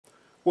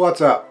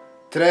What's up?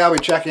 Today I'll be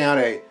checking out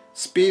a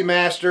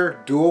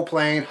Speedmaster dual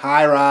plane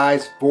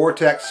high-rise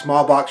Vortec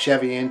small box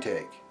Chevy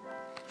intake.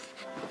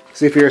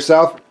 See for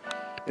yourself,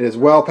 it is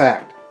well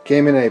packed.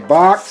 Came in a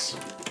box,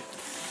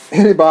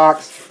 in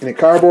a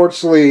cardboard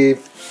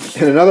sleeve,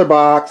 in another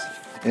box,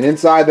 and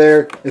inside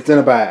there it's in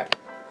a bag.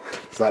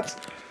 So that's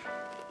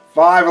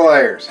 5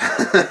 layers.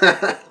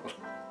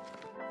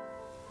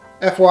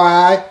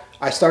 FYI,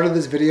 I started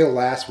this video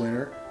last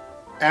winter.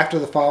 After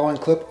the following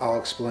clip, I'll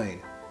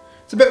explain.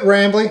 It's a bit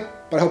rambly,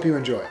 but I hope you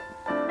enjoy it.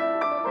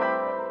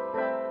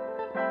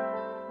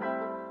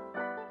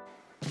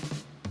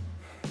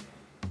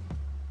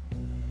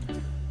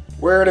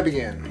 Where to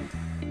begin?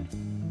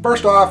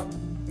 First off,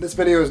 this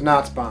video is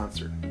not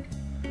sponsored.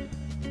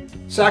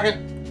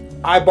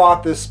 Second, I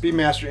bought this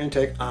Speedmaster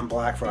intake on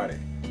Black Friday.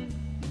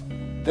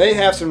 They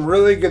have some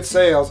really good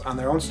sales on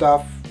their own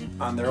stuff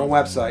on their own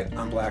website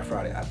on Black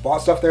Friday. I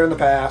bought stuff there in the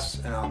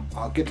past, and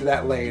I'll get to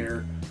that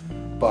later.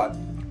 But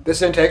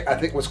this intake I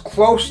think was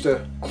close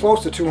to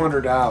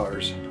 $200,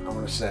 I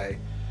want to say,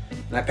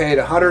 and I paid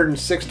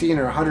 $116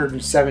 or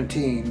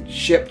 $117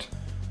 shipped.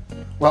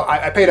 Well,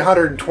 I paid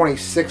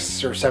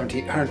 $126 or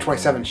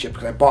 $127 shipped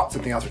because I bought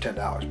something else for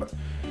 $10. But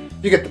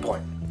you get the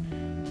point.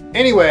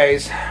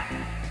 Anyways,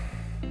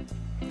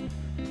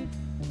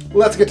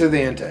 let's get to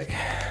the intake.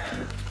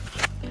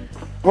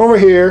 Over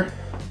here,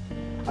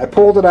 I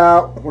pulled it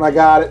out when I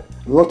got it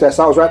and looked at it.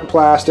 So I was wrapped in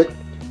plastic.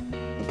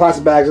 The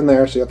plastic bag's in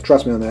there, so you have to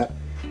trust me on that.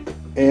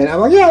 And I'm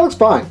like, yeah, it looks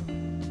fine.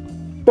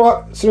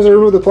 But as soon as I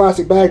removed the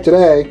plastic bag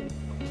today,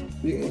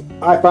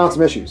 I found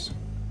some issues.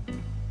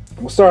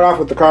 We'll start off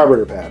with the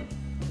carburetor pad.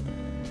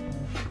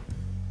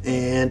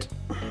 And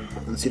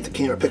let's see if the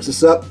camera picks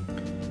this up.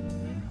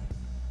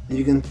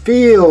 You can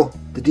feel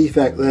the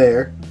defect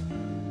there.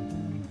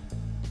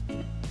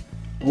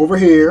 Over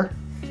here,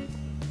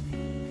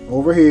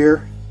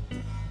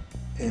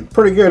 and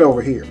pretty good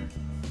over here.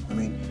 I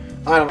mean,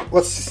 I don't know.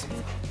 Let's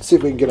see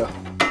if we can get a.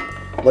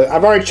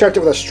 I've already checked it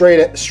with a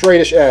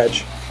straightish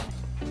edge,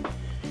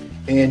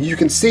 and you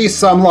can see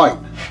some light.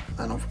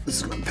 I don't know if this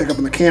is going to pick up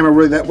on the camera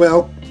really that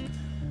well.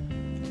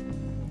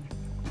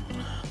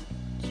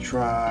 Let's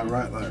try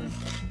right there.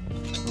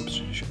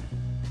 Oops.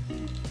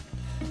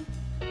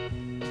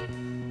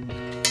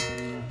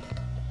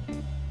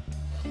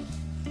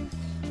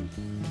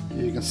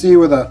 You can see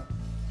where the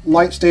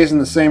light stays in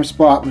the same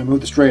spot when we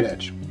move the straight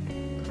edge.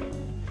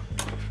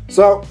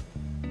 So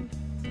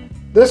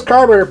this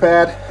carburetor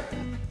pad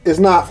is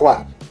not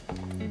flat.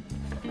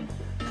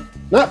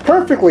 Not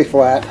perfectly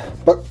flat,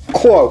 but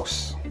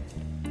close.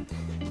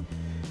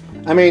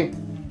 I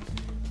mean,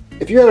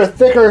 if you had a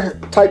thicker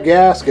type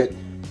gasket,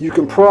 you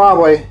can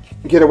probably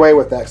get away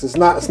with that, because it's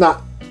not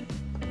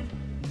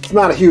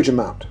a huge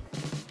amount.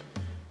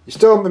 You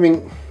still, I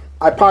mean,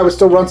 I probably would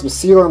still run some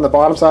sealer on the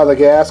bottom side of the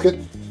gasket.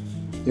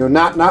 You know,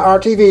 not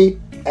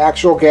RTV,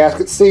 actual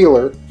gasket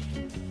sealer,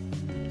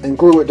 and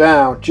glue it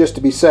down just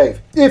to be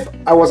safe, if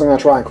I wasn't going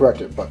to try and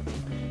correct it. But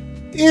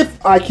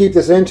if I keep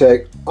this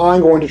intake,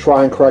 I'm going to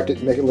try and correct it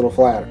and make it a little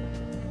flatter.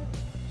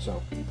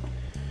 So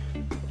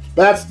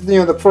that's, you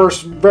know, the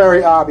first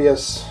very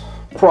obvious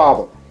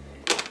problem.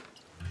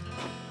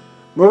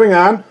 Moving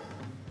on,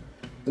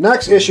 the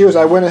next issue is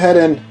I went ahead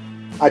and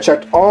I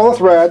checked all the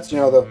threads. You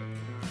know,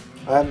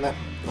 I don't know,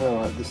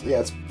 it's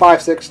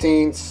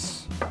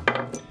 5/16,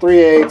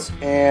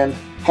 3/8, and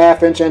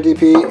 1/2 inch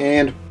NTP,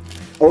 and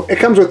it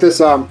comes with this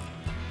 3/8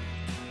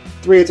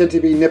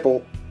 NTP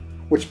nipple,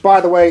 which, by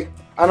the way,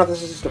 I don't know if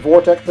this is just a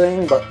Vortec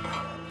thing, but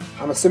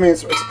I'm assuming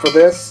it's for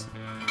this,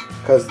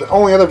 because the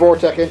only other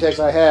Vortec intakes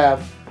I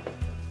have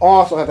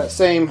also have that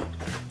same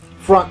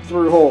front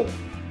through hole.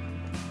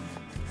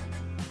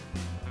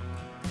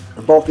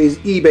 And both these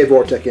eBay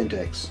Vortec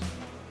intakes.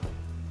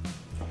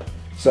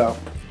 So,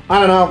 I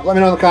don't know. Let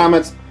me know in the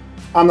comments.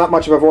 I'm not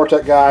much of a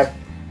Vortec guy.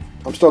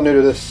 I'm still new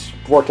to this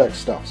Vortec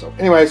stuff. So,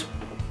 anyways,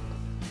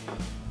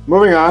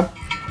 moving on.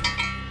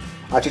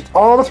 I checked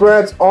all the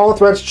threads. All the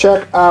threads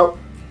check out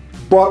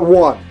but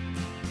one.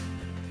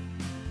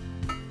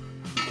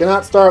 You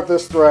cannot start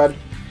this thread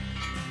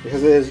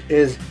because it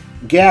is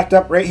gapped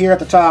up right here at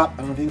the top. I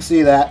don't know if you can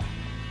see that.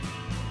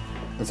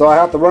 And so I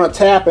have to run a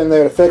tap in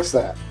there to fix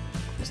that.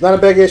 It's not a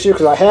big issue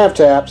because I have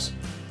taps,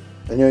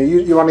 and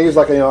you want to use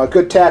like a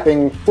good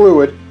tapping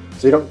fluid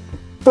so you don't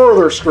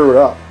further screw it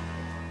up.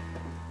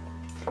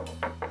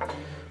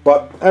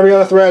 But every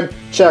other thread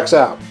checks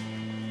out.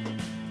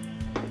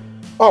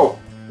 Oh,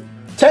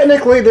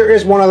 technically there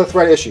is one other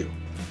thread issue.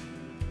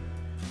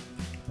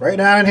 Right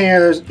down in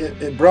here,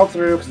 it broke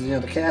through because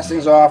the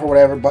casting's off or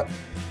whatever. But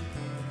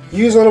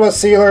use a little bit of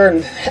sealer,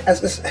 and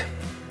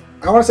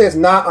I want to say it's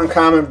not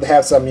uncommon to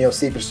have some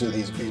seepage through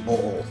these bolt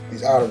holes,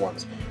 these outer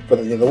ones for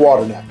the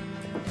water neck.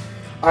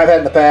 I've had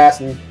in the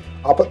past, and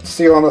I'll put the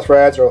seal on the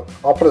threads, or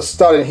I'll put a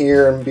stud in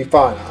here and be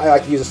fine. I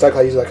like to use a stud.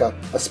 I use like a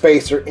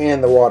spacer in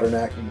the water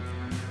neck.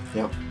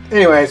 And,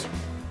 anyways,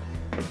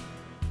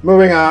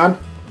 moving on.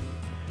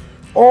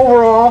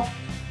 Overall,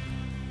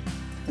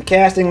 the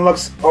casting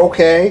looks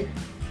okay.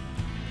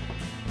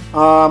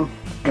 Other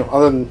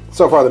than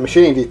so far the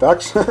machining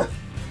defects.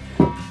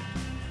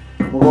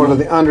 go to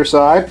the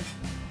underside.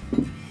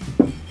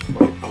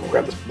 I'll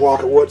grab this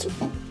block of wood so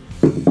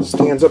it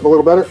stands up a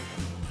little better.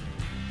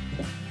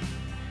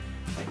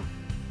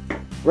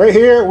 Right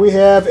here we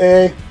have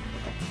a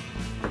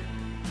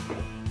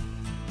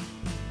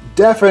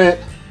definite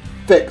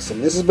fix,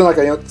 and this has been like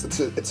a,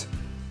 it's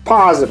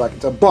positive, like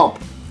it's a bump.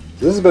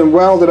 So this has been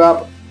welded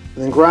up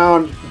and then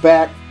ground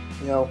back,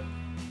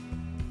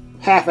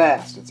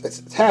 half-assed.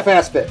 It's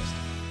half-ass fixed.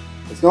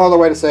 There's no other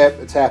way to say it.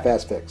 It's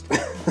half-ass fixed.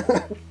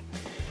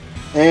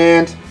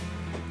 And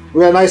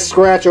we got a nice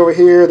scratch over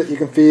here that you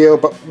can feel,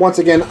 but once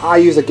again, I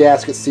use a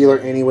gasket sealer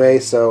anyway,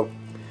 so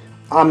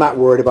I'm not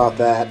worried about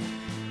that.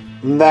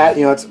 And that,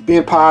 it's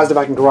being positive,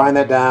 I can grind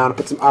that down.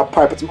 I'll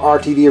probably put some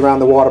RTV around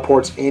the water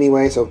ports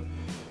anyway. So,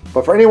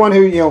 but for anyone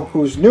who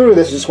who's new to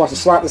this, just wants to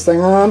slap this thing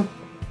on,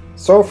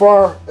 so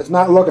far it's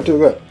not looking too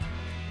good.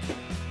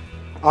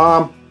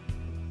 Oh,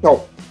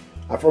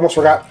 I almost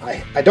forgot.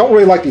 I don't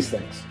really like these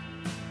things.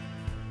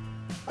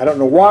 I don't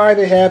know why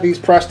they have these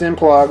pressed-in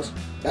plugs.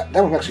 That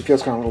one actually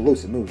feels kind of a little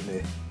loose. It moves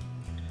me.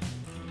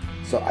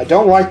 So I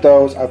don't like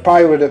those. I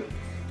probably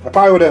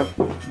would have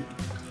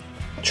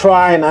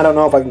tried, and I don't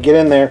know if I can get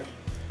in there.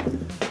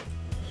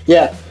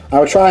 Yeah, I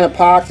would try and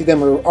epoxy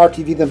them or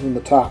RTV them from the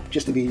top,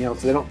 just to be, so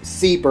they don't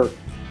seep, or,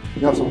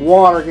 if some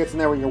water gets in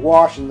there when you're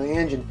washing the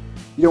engine,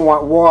 you don't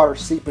want water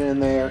seeping in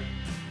there,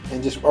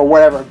 and just, or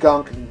whatever,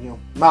 gunk, and,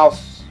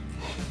 mouse,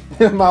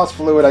 mouse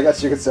fluid, I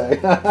guess you could say.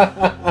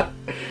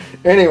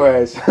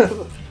 Anyways,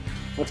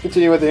 let's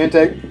continue with the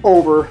intake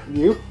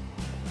overview.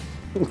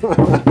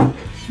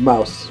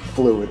 Mouse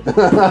fluid.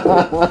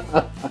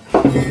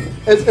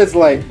 It's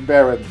late,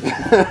 bear with me.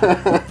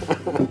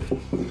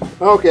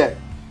 Okay,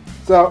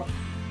 so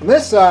on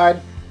this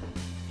side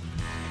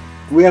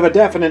we have a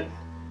definite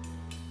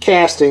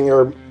casting,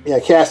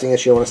 casting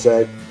issue, I want to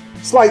say.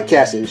 Slight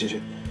casting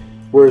issue.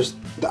 Whereas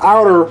the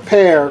outer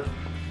pair,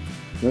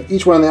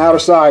 each one on the outer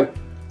side,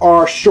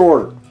 are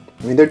shorter.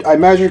 I mean, I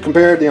measured,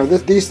 compared,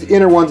 these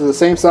inner ones are the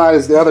same size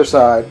as the other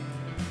side,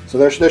 so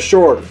they're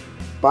shorter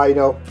by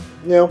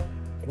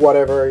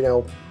whatever,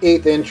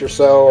 1/8 inch or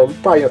so, or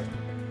probably,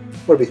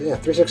 what would it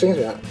be,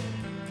 3/16,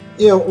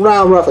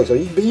 round roughly. So,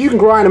 but you can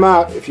grind them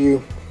out if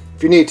you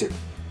need to. I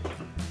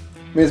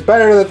mean, it's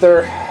better that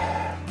they're,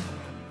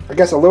 I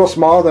guess, a little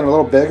smaller than a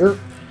little bigger.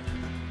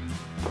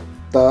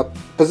 The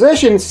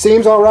position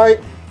seems all right.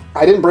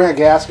 I didn't bring a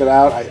gasket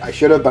out. I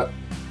should have, but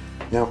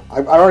I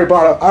already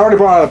brought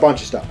out a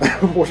bunch of stuff,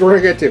 which we're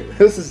gonna get to.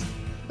 This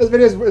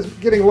video is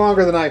getting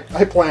longer than I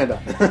planned on.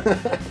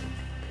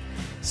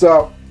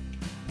 So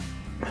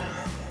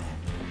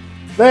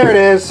there it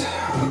is.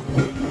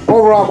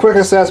 Overall quick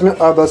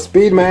assessment of the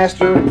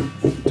Speedmaster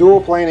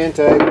dual plane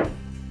intake,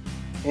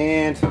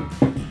 and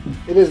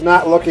it is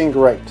not looking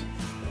great.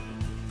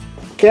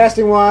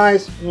 Casting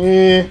wise,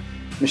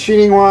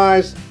 machining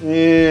wise,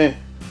 I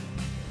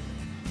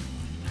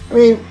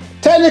mean,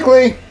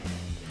 technically,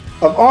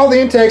 of all the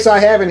intakes I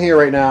have in here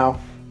right now,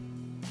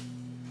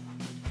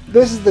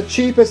 this is the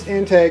cheapest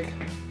intake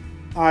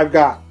I've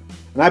got.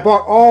 And I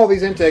bought all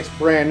these intakes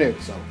brand new,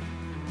 so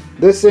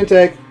this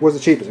intake was the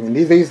cheapest. I mean,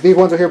 these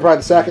ones are here probably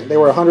the second. They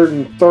were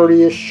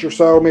 130-ish or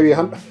so, maybe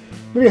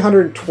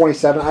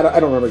 127. I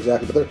don't remember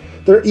exactly, but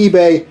they're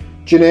eBay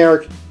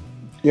generic,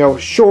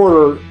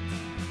 shorter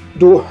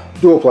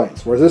dual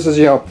planes. Whereas this is,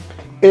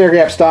 air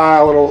gap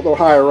style, a little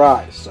higher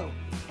rise. So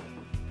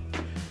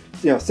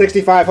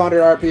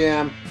 6,500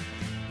 RPM,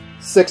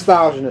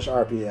 6,000-ish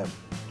RPM.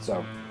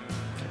 So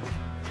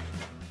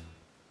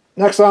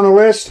next on the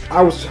list,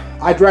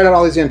 I dried out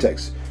all these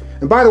intakes.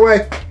 And by the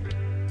way,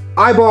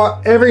 I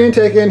bought every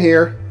intake in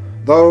here,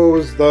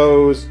 those,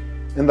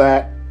 and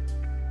that,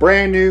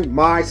 brand new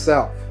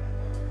myself.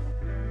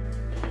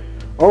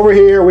 Over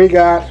here we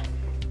got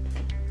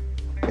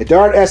a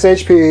Dart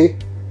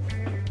SHP,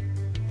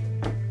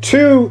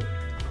 2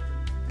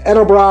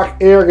 Edelbrock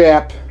air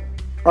gap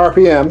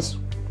RPMs,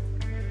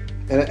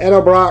 and an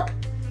Edelbrock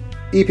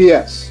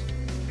EPS.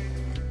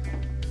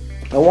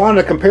 I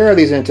wanted to compare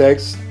these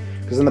intakes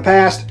because in the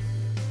past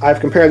I've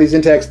compared these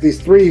intakes,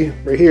 these three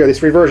right here, these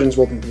 3 versions,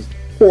 well,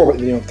 4, but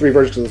 3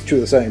 versions because it's 2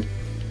 of the same.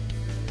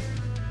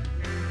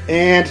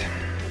 And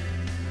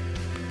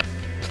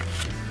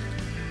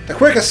a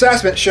quick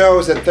assessment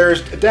shows that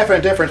there's a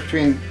definite difference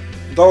between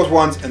those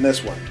ones and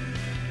this one.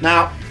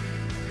 Now,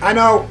 I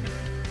know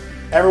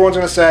everyone's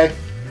going to say,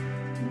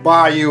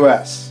 buy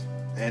US.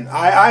 And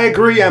I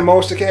agree on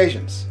most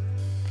occasions.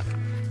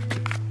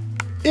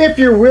 If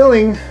you're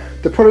willing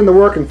to put in the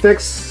work and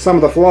fix some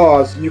of the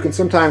flaws, you can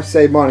sometimes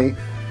save money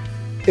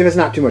if it's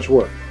not too much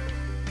work.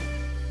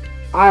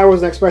 I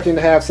wasn't expecting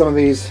to have some of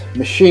these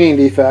machining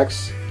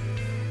defects,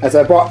 as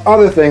I bought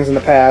other things in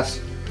the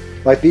past,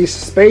 like these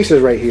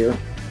spacers right here.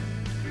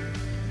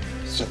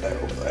 Set that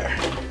over there.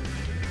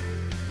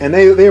 And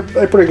they're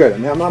pretty good. I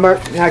mean,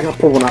 I can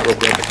pull one out real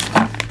quick.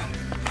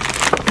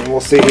 And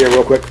we'll see here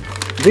real quick.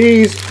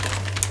 These,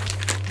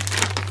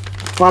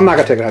 well, I'm not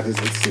going to take it out. It's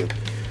sealed.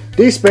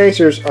 These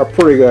spacers are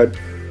pretty good.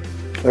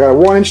 I got a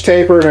 1-inch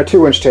taper and a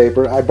 2-inch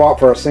taper I bought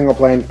for a single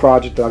plane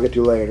project that I'll get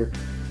to later.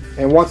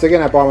 And once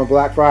again, I bought them on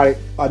Black Friday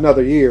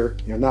another year,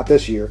 you know, not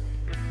this year,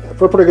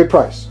 for a pretty good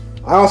price.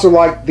 I also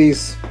like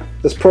this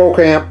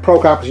ProComp,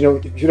 because you know,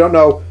 if you don't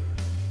know,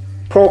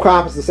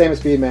 ProComp is the same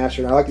as Speedmaster,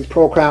 and I like these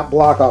ProComp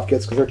block-off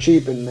kits because they're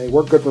cheap and they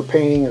work good for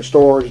painting or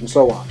storage and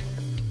so on.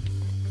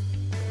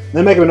 And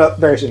they make them in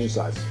various engine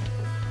sizes.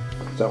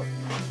 So,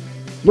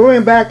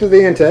 moving back to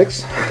the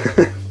intakes,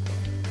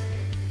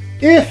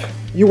 if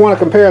you want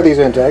to compare these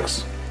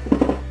intakes,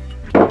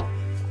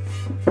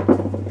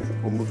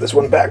 we'll move this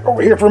one back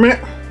over here for a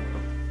minute.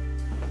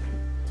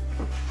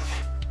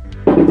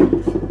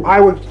 I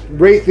would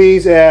rate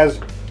these as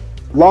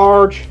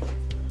large,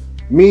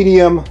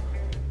 medium,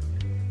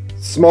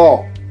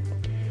 small.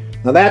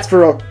 Now that's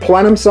for a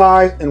plenum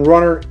size and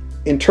runner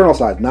internal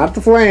size, not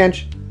the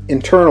flange,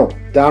 internal,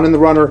 down in the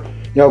runner,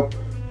 you know,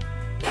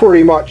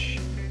 pretty much,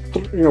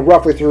 you know,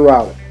 roughly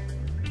throughout it.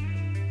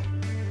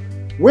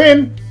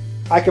 When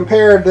I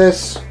compared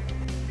this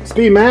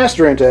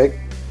Speedmaster intake,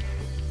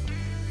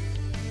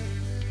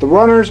 the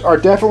runners are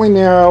definitely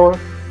narrower,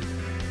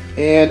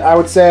 and I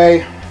would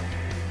say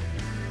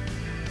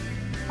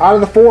out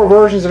of the 4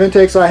 versions of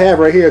intakes I have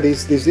right here,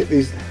 these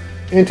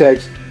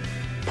intakes,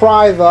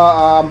 probably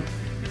the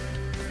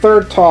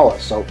 3rd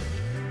tallest. So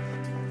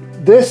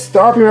the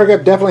RPM air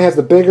gap definitely has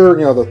the bigger,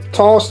 you know, the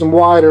tallest and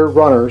wider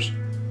runners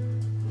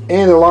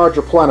and the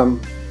larger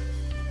plenum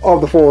of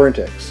the 4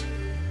 intakes.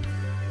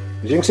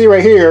 As you can see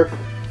right here,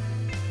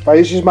 if I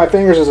just use my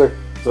fingers as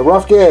a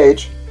rough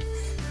gauge,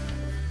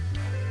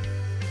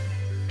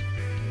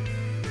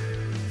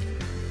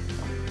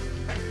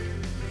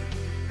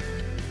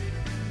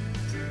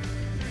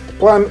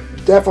 plenum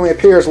definitely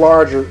appears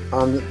larger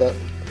on the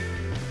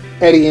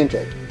eddy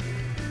intake.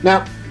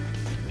 Now,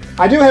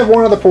 I do have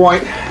one other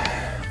point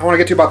I want to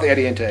get to about the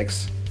eddy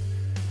intakes.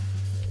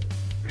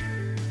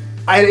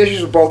 I had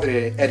issues with both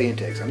eddy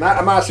intakes. I'm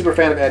not a super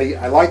fan of eddy.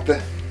 I like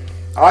the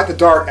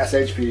Dart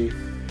SHP.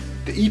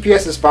 The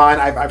EPS is fine.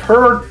 I've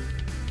heard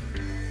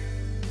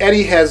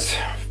eddy has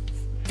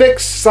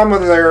fixed some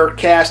of their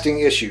casting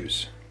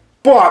issues,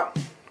 but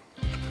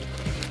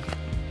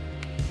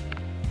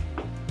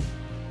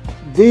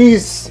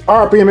these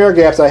RPM air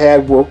gaps I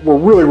had were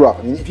really rough.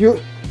 I mean, if you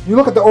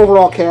look at the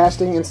overall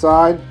casting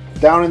inside,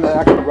 down in the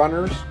actual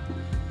runners,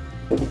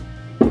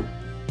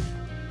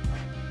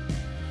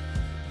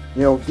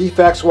 you know,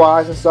 defects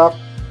wise and stuff,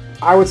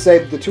 I would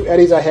say the 2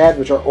 eddies I had,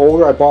 which are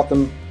older, I bought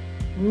them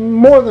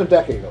more than a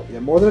decade ago. Yeah,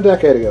 more than a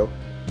decade ago.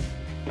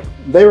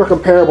 They were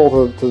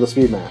comparable to the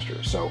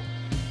Speedmaster. So,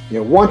 you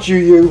know, once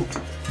you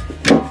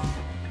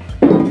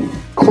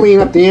clean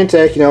up the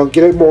intake, you know,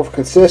 get it more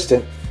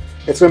consistent,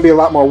 it's going to be a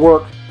lot more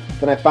work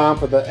than I found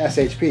for the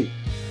SHP.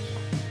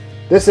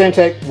 This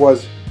intake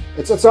was,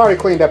 it's already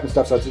cleaned up and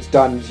stuff, so it's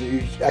done.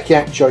 I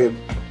can't show you,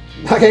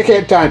 I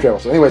can't time travel.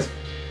 So anyways,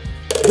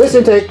 this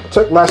intake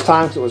took less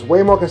time because it was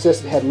way more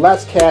consistent, had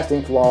less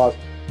casting flaws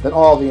than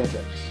all the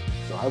intakes.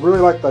 So I really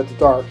like the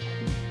Dart.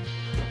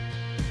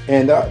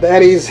 And the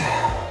eddies,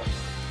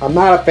 I'm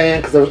not a fan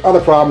because there was other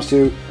problems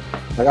too.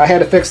 Like I had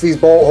to fix these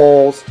bolt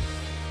holes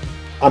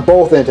on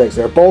both intakes.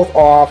 They're both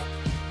off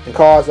and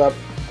caused up.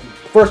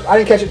 First, I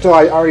didn't catch it until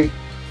I already,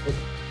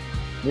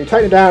 when you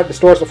tighten it down, it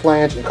distorts the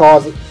flange and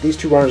causes these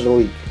 2 runners to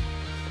leak.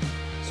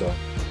 So,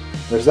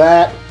 there's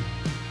that.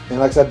 And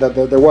like I said,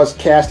 there was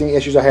casting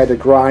issues I had to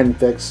grind and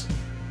fix.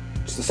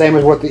 It's the same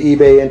as with the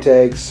eBay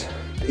intakes.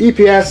 The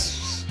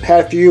EPS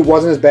had a few,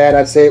 wasn't as bad.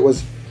 I'd say it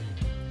was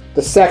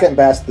the 2nd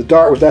best. The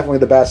Dart was definitely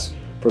the best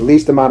for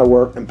least amount of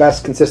work and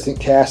best consistent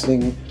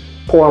casting,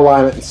 pore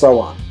alignment, and so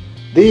on.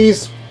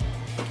 These,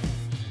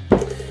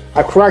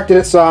 I corrected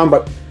it some,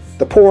 but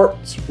the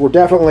ports were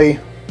definitely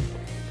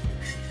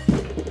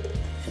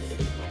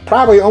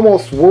probably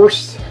almost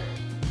worse.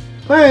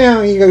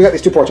 Well, you got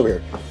these 2 ports over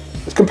here.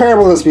 It's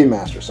comparable to the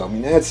Speedmaster, so I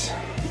mean, it's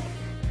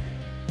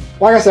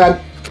like I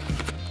said.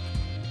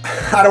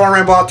 I don't want to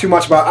ramble on too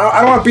much about.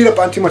 I don't want to beat up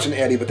on too much on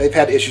eddy, but they've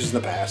had issues in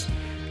the past,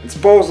 and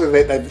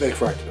supposedly they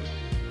corrected them.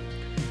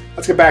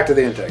 Let's get back to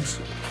the intakes.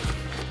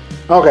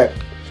 Okay,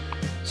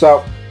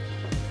 so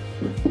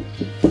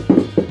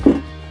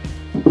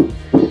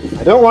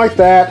I don't like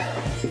that.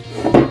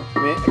 I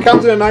mean, it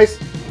comes in a nice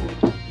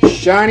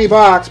shiny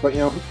box, but you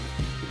know,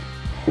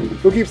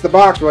 who keeps the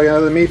box really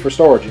other than me for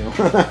storage, you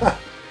know?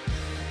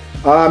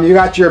 You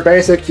got your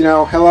basic, you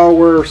know, hello,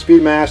 we're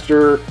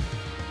Speedmaster,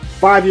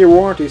 5-year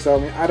warranty, so I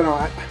mean, I don't know,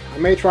 I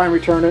may try and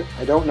return it,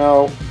 I don't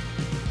know.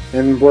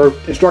 And we're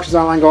instructions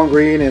online going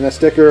green and a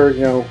sticker,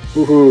 you know,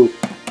 woohoo.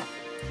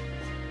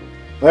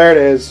 There it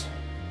is.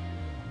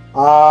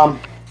 Let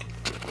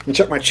me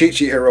check my cheat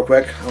sheet here real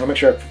quick. I want to make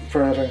sure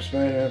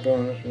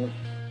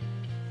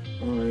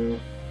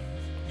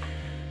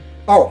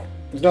oh,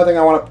 there's another thing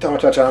I want to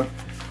touch on.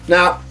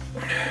 Now,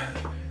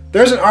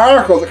 there's an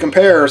article that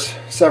compares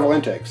several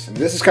intakes. And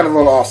this is kind of a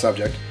little off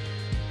subject.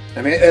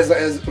 I mean,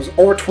 it was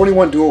over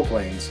 21 dual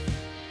planes.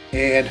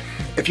 And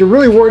if you're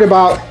really worried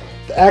about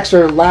the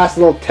extra last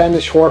little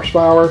 10-ish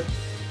horsepower,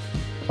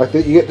 like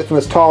that you get from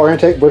this taller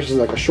intake versus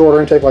like a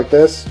shorter intake like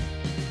this,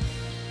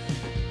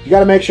 you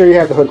got to make sure you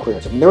have the hood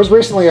clearance. I mean, there was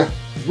recently a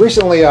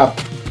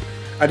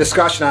a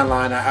discussion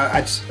online.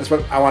 That's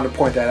what I wanted to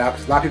point that out,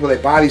 because a lot of people, they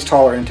buy these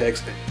taller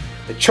intakes,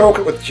 they choke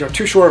it with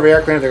too short of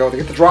air cleaner. They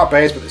get the drop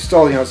base, but they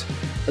still,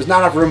 there's not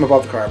enough room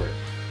above the carburetor.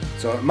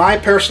 So in my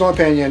personal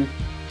opinion,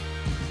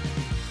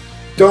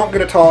 don't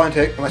get a tall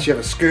intake unless you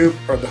have a scoop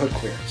or the hood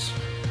clearance.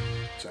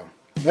 So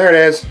there it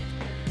is.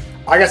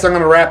 I guess I'm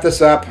going to wrap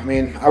this up. I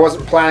mean, I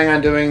wasn't planning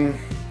on doing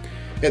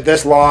it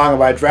this long,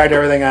 but I dragged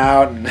everything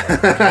out, and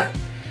I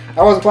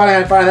wasn't planning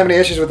on finding that many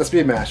issues with the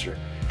Speedmaster.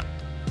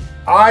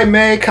 I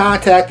may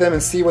contact them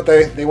and see what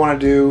they want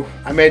to do.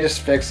 I may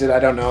just fix it. I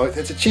don't know.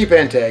 It's a cheap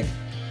intake.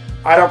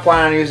 I don't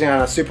plan on using it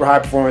on a super high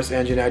performance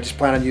engine. I just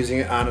plan on using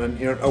it on an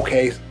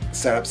okay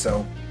setup.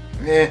 So,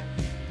 I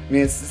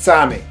mean, it's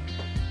on me.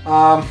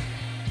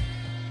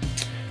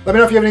 Let me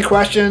know if you have any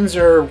questions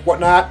or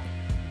whatnot.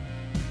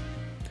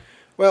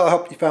 Well, I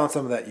hope you found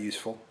some of that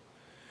useful.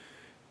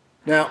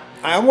 Now,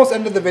 I almost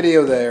ended the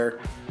video there,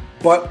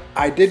 but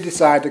I did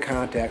decide to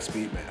contact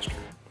Speedmaster.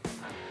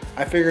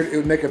 I figured it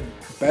would make a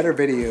better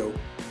video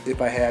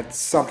if I had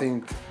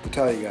something to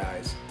tell you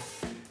guys.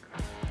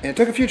 And it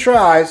took a few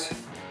tries.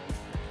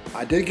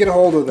 I did get a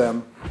hold of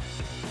them.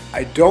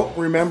 I don't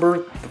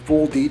remember the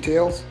full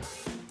details,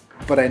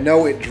 but I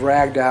know it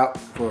dragged out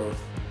for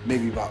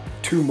maybe about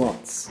 2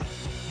 months.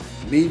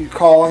 Me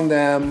calling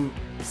them,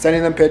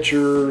 sending them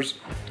pictures,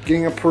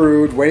 getting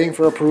approved, waiting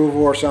for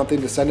approval or something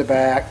to send it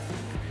back.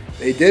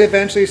 They did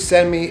eventually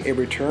send me a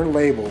return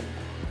label,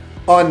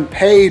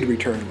 unpaid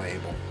return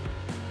label.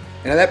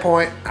 And at that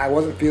point, I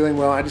wasn't feeling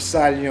well. I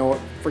decided, you know what,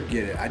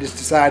 forget it. I just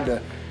decided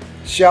to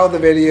shelve the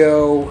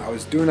video. I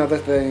was doing other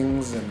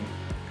things. And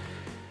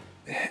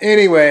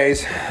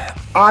anyways,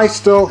 I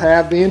still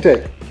have the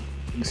intake.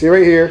 You can see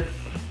right here,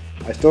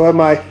 I still have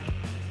my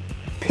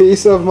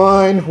peace of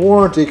mind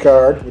warranty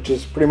card, which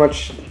is pretty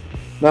much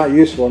not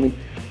useful. I mean,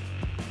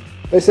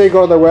 they say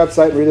go to their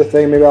website and read the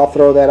thing. Maybe I'll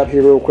throw that up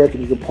here real quick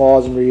and you can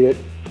pause and read it.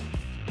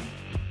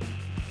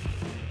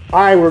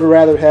 I would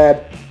rather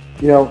had,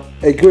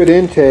 a good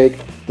intake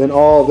than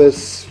all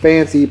this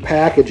fancy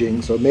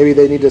packaging. So maybe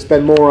they need to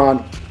spend more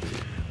on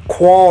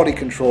quality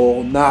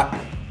control, not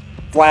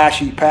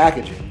flashy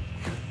packaging.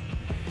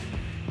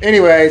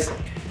 Anyways,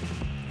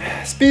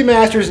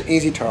 Speedmaster is an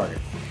easy target.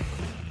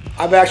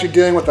 I'm actually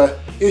dealing with an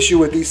issue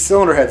with these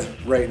cylinder heads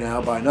right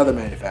now by another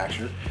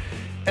manufacturer.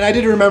 And I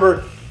did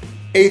remember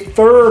a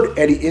third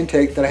eddy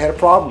intake that I had a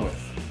problem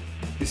with.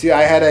 You see,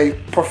 I had a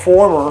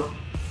Performer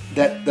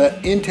that the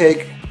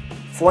intake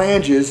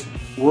flanges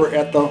were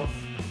at the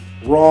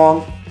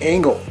wrong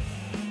angle.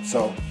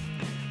 So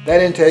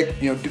that intake,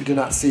 did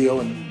not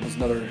seal, and was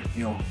another,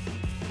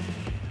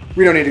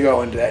 we don't need to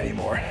go into that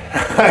anymore.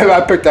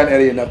 I picked on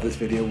Eddie enough this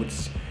video,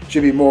 which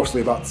should be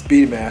mostly about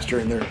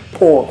Speedmaster and their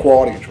poor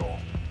quality control.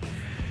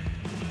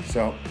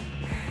 So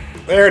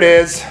there it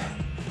is.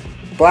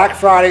 Black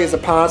Friday is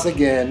upon us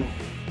again.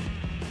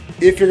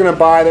 If you're going to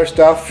buy their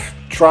stuff,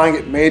 try and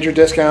get major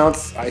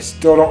discounts. I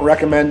still don't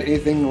recommend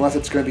anything unless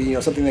it's going to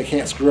be something they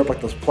can't screw up, like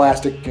those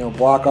plastic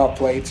block off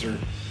plates, or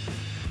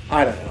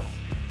I don't know.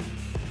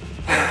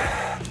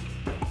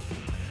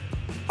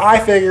 I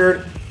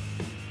figured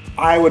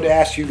I would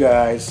ask you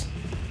guys,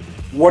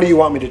 what do you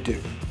want me to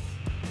do?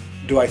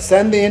 Do I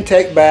send the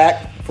intake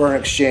back for an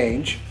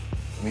exchange?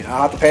 I mean,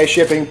 I'll have to pay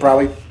shipping,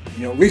 probably,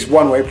 at least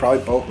one way,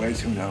 probably both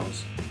ways, who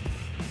knows.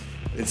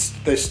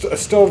 They're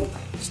still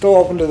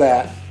open to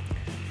that.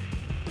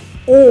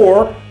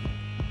 Or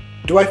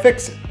do I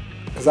fix it?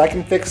 Because I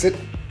can fix it.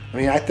 I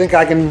mean, I think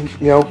I can,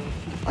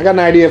 I got an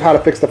idea of how to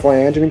fix the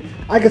flange. I mean,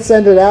 I could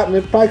send it out and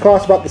it probably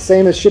costs about the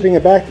same as shipping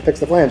it back to fix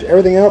the flange.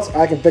 Everything else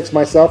I can fix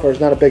myself, or it's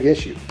not a big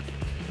issue.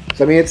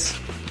 So I mean, it's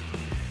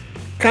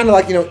kind of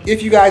like,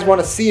 if you guys want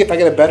to see if I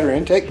get a better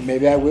intake,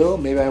 maybe I will,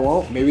 maybe I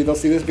won't. Maybe they'll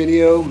see this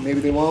video, maybe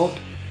they won't.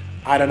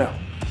 I don't know.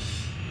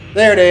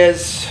 There it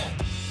is.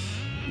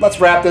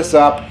 Let's wrap this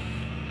up.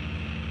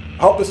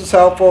 I hope this is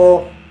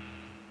helpful.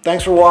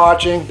 Thanks for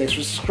watching. Thanks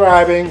for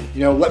subscribing.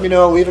 Let me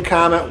know, leave a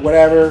comment,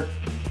 whatever.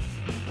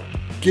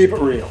 Keep it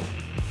real.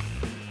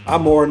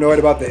 I'm more annoyed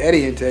about the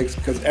eddy intakes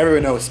because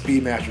everyone knows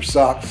Speedmaster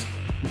sucks.